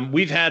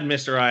 We've had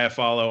Mr.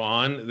 Iafallo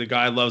on. The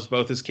guy loves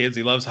both his kids.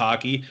 He loves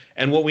hockey.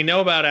 And what we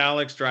know about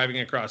Alex driving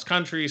across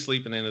country,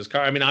 sleeping in his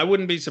car, I mean, I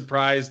wouldn't be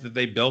surprised that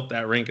they built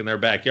that rink in their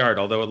backyard,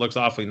 although it looks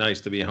awfully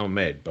nice to be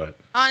homemade. But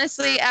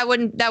honestly, that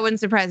wouldn't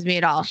surprise me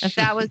at all. If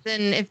that was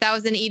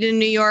in Eden,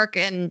 New York,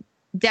 and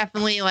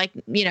definitely like,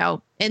 you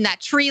know, in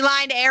that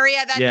tree-lined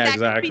area, that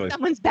exactly. could be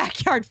someone's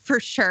backyard for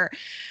sure.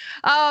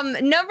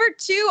 Number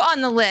two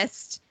on the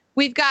list,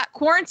 we've got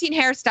quarantine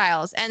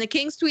hairstyles, and the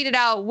Kings tweeted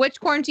out, which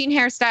quarantine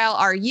hairstyle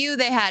are you?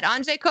 They had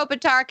Anze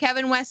Kopitar,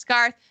 Kevin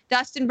Westgarth,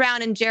 Dustin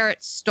Brown, and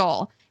Jarrett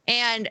Stoll.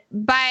 And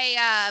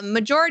by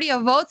majority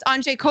of votes,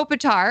 Anze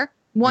Kopitar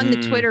won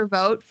the Twitter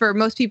vote for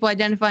most people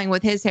identifying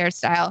with his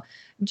hairstyle.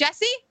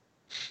 Jesse,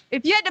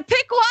 if you had to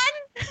pick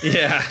one?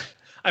 Yeah.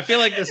 I feel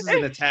like this is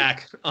an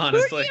attack,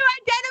 honestly. Who do you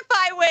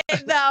identify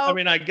with, though? I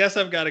mean, I guess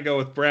I've got to go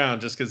with Brown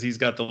just because he's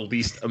got the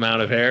least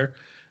amount of hair.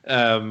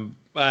 I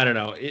don't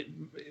know.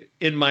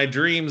 In my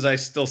dreams, I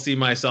still see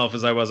myself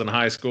as I was in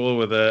high school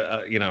with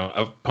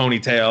a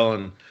ponytail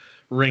and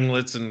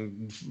ringlets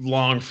and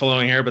long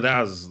flowing hair, but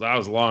that was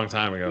a long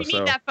time ago. We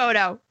need that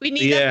photo. We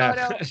need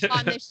that photo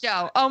on this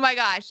show. Oh my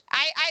gosh.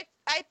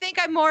 I think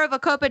I'm more of a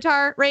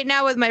Kopitar right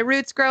now with my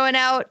roots growing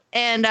out,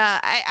 and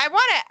I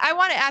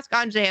want to ask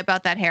Anze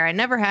about that hair. I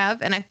never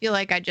have, and I feel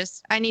like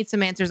I need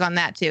some answers on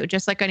that too,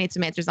 just like I need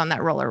some answers on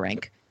that roller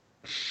rink.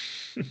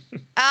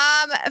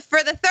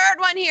 For the third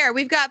one here,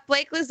 we've got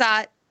Blake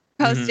Lizotte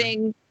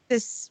posting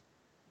this,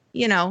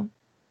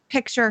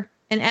 picture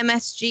in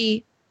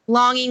MSG,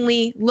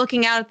 longingly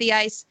looking out at the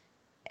ice,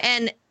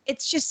 and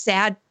it's just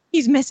sad.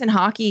 He's missing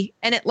hockey,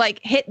 and it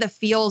hit the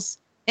feels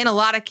in a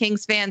lot of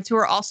Kings fans who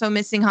are also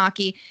missing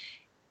hockey.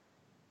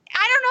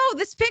 I don't know.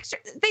 This picture,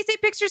 they say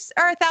pictures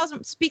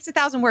speaks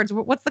 1,000 words.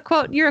 What's the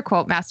quote? You're a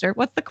quote master.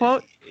 What's the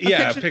quote?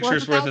 Yeah,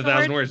 pictures worth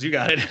 1,000 words. You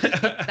got it.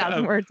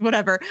 1,000 words,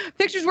 whatever.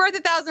 Pictures worth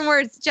 1,000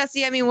 words.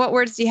 Jesse, I mean, what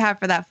words do you have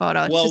for that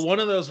photo? One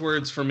of those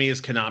words for me is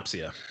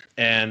canopsia.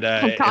 And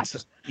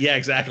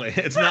exactly.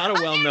 It's not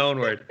a well-known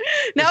word.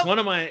 Nope.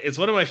 It's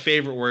one of my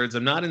favorite words.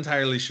 I'm not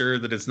entirely sure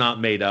that it's not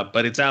made up,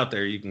 but it's out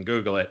there. You can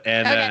Google it.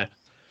 And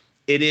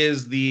it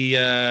is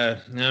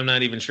I'm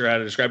not even sure how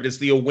to describe it. It's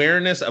the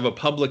awareness of a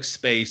public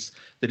space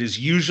that is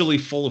usually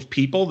full of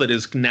people that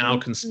is now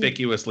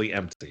conspicuously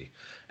empty.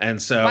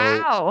 And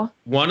so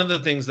one of the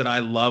things that I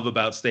love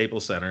about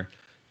Staples Center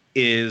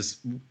is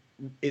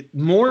it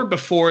more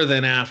before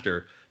than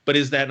after, but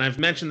is that, and I've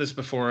mentioned this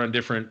before on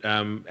different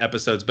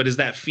episodes, but is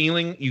that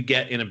feeling you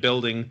get in a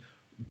building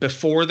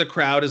before the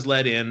crowd is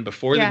let in,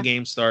 before the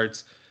game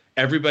starts.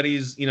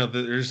 Everybody's,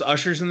 there's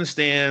ushers in the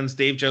stands.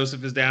 Dave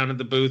Joseph is down at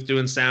the booth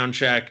doing sound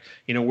check.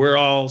 We're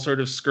all sort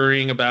of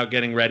scurrying about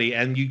getting ready.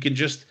 And you can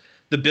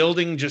the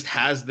building just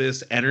has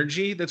this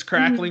energy that's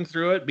crackling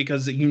through it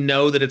because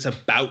that it's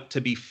about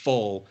to be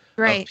full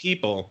of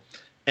people.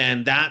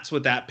 And that's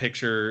what that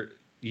picture,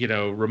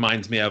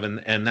 reminds me of.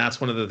 And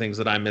that's one of the things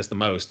that I miss the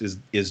most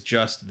is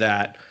just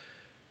that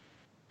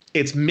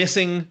it's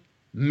missing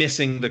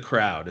the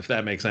crowd, if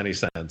that makes any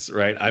sense,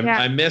 right?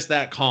 I miss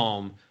that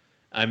calm.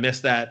 I miss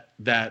that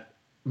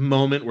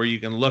moment where you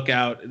can look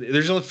out.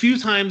 There's a few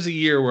times a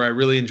year where I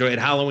really enjoy it.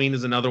 Halloween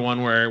is another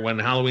one where when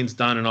Halloween's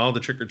done and all the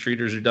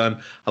trick-or-treaters are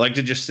done, I like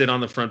to just sit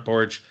on the front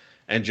porch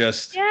and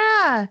just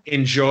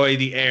enjoy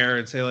the air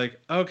and say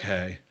like,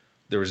 okay,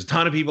 there was a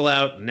ton of people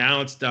out,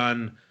 now it's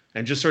done,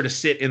 and just sort of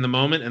sit in the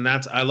moment. And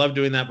I love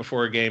doing that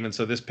before a game. And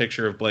so this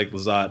picture of Blake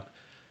Lizotte,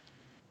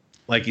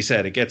 like you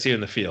said, it gets you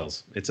in the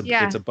feels. It's a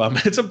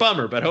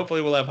bummer, but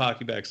hopefully we'll have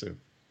hockey back soon.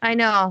 I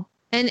know.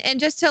 And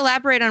just to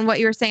elaborate on what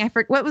you were saying,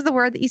 what was the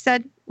word that you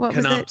said? What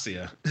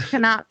Canopsia. Was it?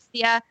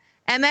 Canopsia.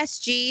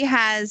 MSG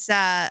has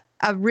a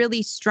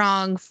really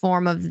strong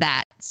form of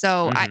that.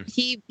 So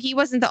he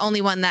wasn't the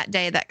only one that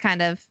day that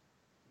kind of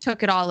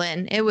took it all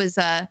in. It was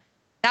that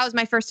was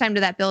my first time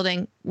to that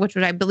building, which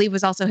I believe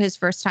was also his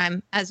first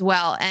time as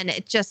well. And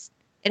it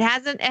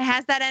has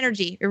that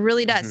energy. It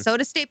really does. So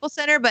does Staples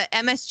Center, but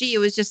MSG, it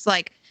was just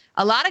like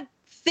a lot of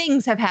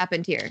things have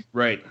happened here.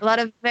 Right. A lot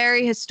of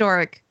very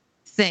historic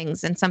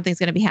things, and something's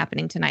going to be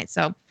happening tonight.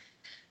 So,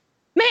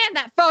 man,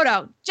 that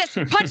photo just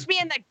punched me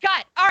in the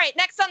gut. All right,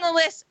 next on the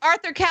list,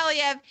 Arthur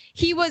Kaliev.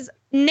 He was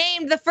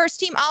named the first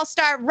team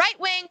All-Star right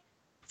wing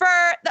for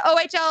the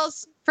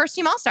OHL's first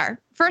team All-Star.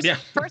 First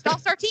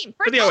All-Star team.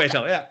 For the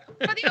OHL, yeah.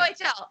 For the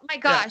OHL. My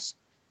gosh.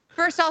 Yeah.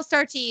 First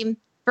All-Star team,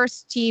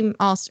 first team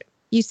All-Star.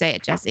 You say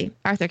it, Jesse.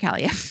 Arthur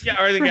Kaliev. Yeah,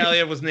 Arthur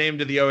Kaliev was named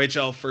to the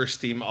OHL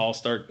first team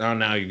All-Star. Oh,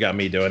 now you got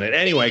me doing it.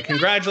 Anyway,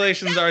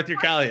 congratulations, Arthur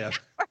Kaliev.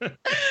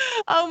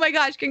 Oh my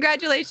gosh,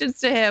 congratulations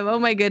to him. Oh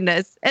my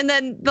goodness. And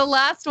then the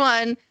last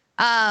one,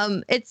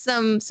 it's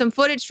some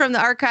footage from the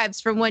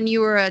archives from when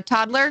you were a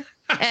toddler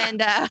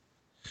and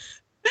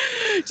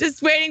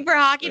just waiting for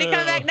hockey to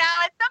come back. Now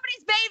it's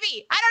somebody's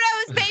baby. I don't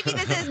know whose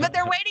baby this is, but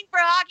they're waiting for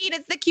hockey, and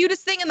it's the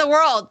cutest thing in the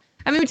world.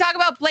 I mean, we talk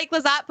about Blake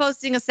Lizotte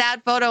posting a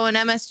sad photo in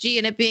MSG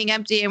and it being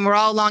empty, and we're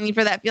all longing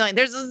for that feeling.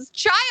 There's this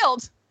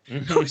child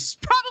who's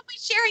probably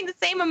sharing the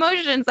same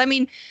emotions. I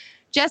mean,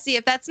 Jesse,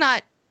 if that's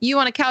not you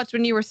on a couch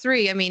when you were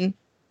 3, I mean,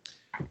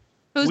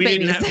 whose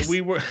baby is this?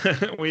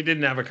 We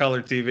didn't have a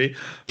color TV,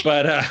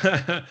 but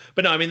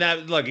no, I mean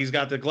look, he's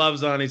got the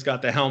gloves on, he's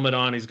got the helmet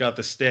on, he's got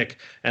the stick,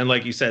 and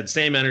like you said,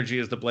 same energy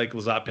as the Blake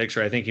Lizotte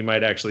picture. I think he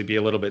might actually be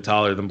a little bit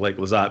taller than Blake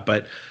Lizotte,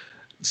 but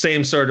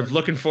same sort of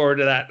looking forward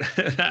to that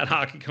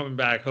hockey coming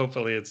back.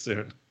 Hopefully it's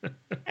soon.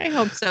 I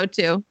hope so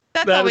too.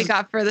 That's all we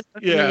got for the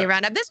social media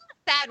roundup. This was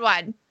a sad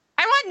one.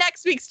 I want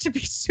next week's to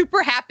be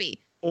super happy.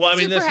 Well, I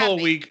mean, this whole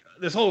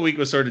week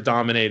was sort of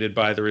dominated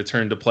by the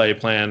return to play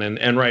plan,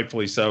 and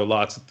rightfully so.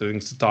 Lots of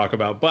things to talk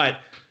about,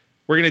 but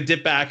we're going to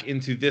dip back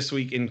into this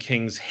week in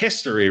Kings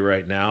history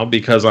right now,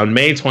 because on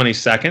May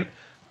 22nd,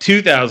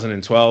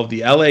 2012,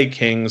 the LA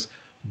Kings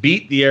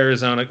beat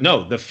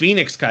the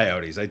Phoenix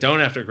Coyotes. I don't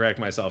have to correct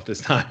myself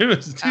this time. It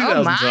was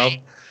 2012.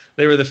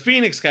 They were the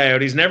Phoenix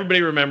Coyotes, and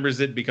everybody remembers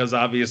it because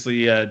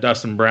obviously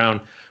Dustin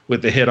Brown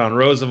with the hit on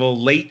Roosevelt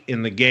late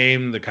in the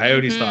game. The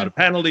Coyotes thought a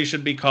penalty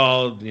should be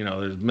called. You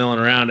know, there's milling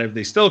around.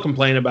 They still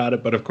complain about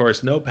it, but of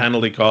course, no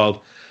penalty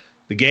called.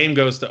 The game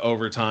goes to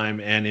overtime,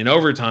 and in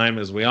overtime,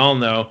 as we all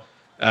know,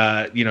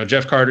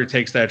 Jeff Carter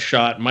takes that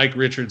shot. Mike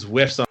Richards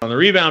whiffs on the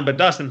rebound, but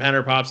Dustin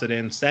Penner pops it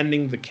in,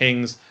 sending the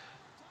Kings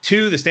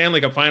to the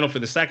Stanley Cup Final for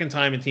the second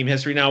time in team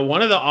history. Now,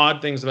 one of the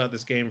odd things about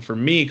this game for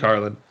me,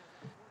 Carlin,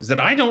 is that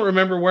I don't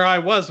remember where I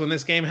was when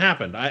this game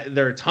happened.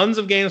 There are tons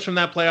of games from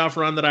that playoff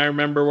run that I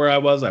remember where I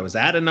was. I was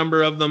at a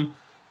number of them.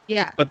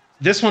 Yeah. But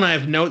this one I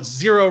have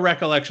zero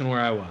recollection where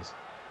I was.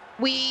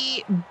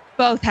 We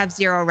both have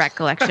zero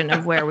recollection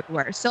of where we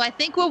were. So I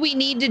think what we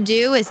need to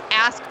do is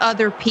ask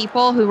other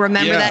people who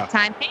remember that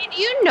time, hey,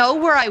 do you know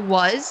where I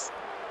was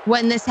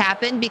when this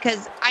happened?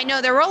 Because I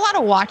know there were a lot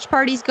of watch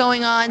parties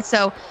going on.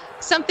 So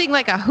something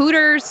like a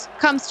Hooters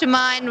comes to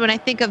mind when I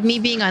think of me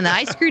being on the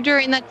ice crew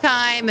during that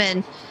time.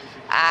 And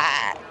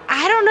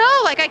I don't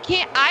know. Like,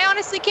 I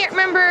honestly can't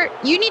remember.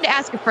 You need to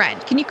ask a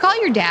friend. Can you call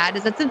your dad?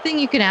 Is that something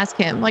you can ask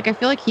him? Like, I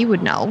feel like he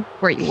would know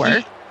where you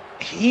were.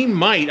 He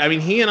might. I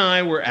mean, he and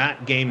I were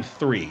at game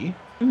 3.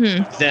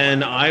 Mm-hmm.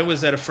 Then I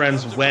was at a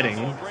friend's wedding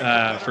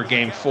for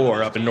game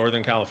 4 up in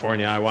Northern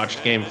California. I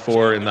watched game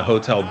 4 in the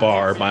hotel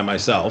bar by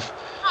myself.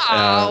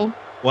 Oh.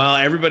 Well,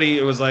 everybody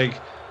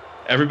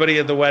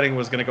at the wedding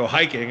was going to go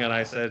hiking. And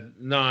I said,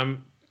 no,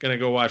 I'm going to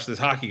go watch this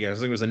hockey game. I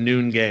think it was a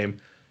noon game.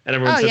 And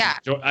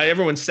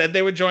everyone said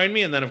they would join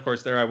me. And then, of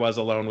course, there I was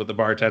alone with the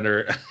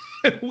bartender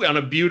on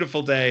a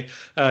beautiful day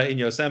in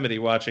Yosemite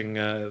watching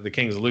the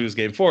Kings lose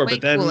game 4.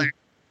 But then,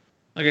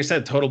 like I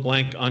said, total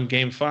blank on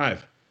game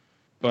 5.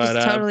 But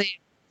just totally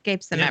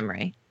escapes the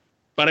memory.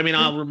 But, I mean,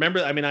 I'll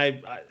remember. I mean,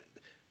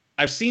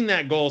 I've seen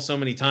that goal so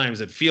many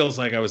times. It feels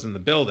like I was in the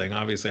building.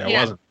 Obviously,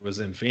 I wasn't. I was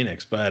in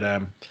Phoenix. But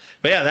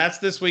yeah, that's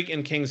this week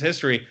in Kings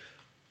history.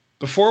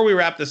 Before we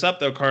wrap this up,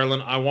 though,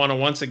 Carlin, I want to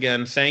once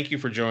again thank you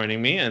for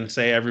joining me and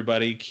say,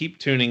 everybody, keep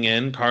tuning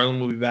in. Carlin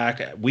will be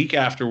back week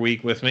after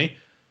week with me.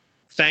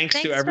 Thanks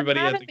to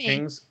everybody at the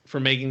Kings for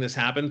making this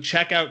happen.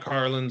 Check out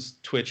Carlin's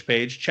Twitch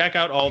page. Check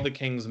out All the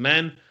Kings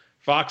Men.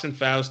 Fox and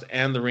Faust,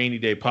 and the Rainy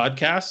Day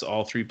podcasts.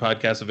 All 3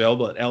 podcasts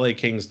available at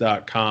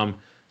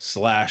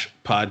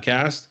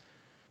lakings.com/podcast.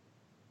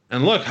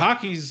 And look,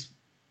 hockey's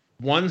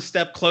one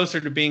step closer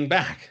to being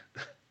back.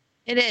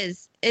 It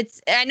is.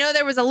 I know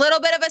there was a little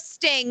bit of a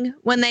sting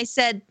when they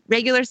said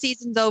regular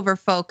season's over,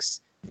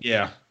 folks.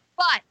 Yeah.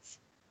 But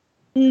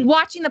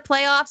watching the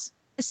playoffs,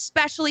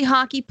 especially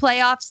hockey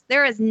playoffs,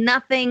 there is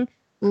nothing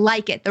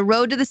like it. The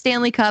road to the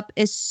Stanley Cup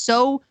is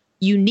so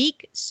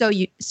unique,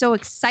 so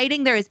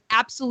exciting. There is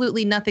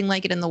absolutely nothing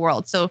like it in the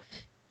world. So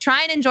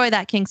try and enjoy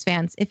that, Kings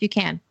fans, if you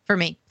can. For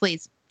me,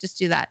 please, just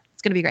do that.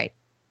 It's going to be great.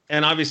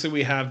 And obviously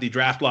we have the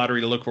draft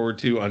lottery to look forward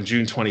to on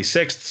June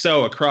 26th.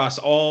 So across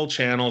all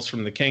channels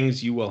from the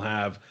Kings, you will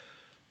have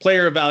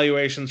player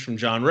evaluations from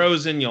John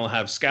Rosen. You'll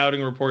have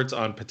scouting reports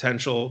on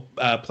potential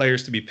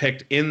players to be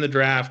picked in the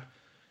draft.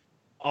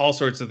 All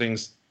sorts of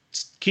things.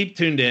 Keep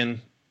tuned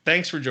in.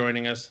 Thanks for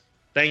joining us.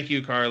 Thank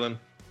you, Carlin.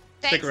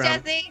 Thanks, Stick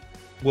around. Jesse.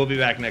 We'll be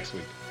back next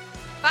week.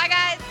 Bye,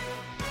 guys.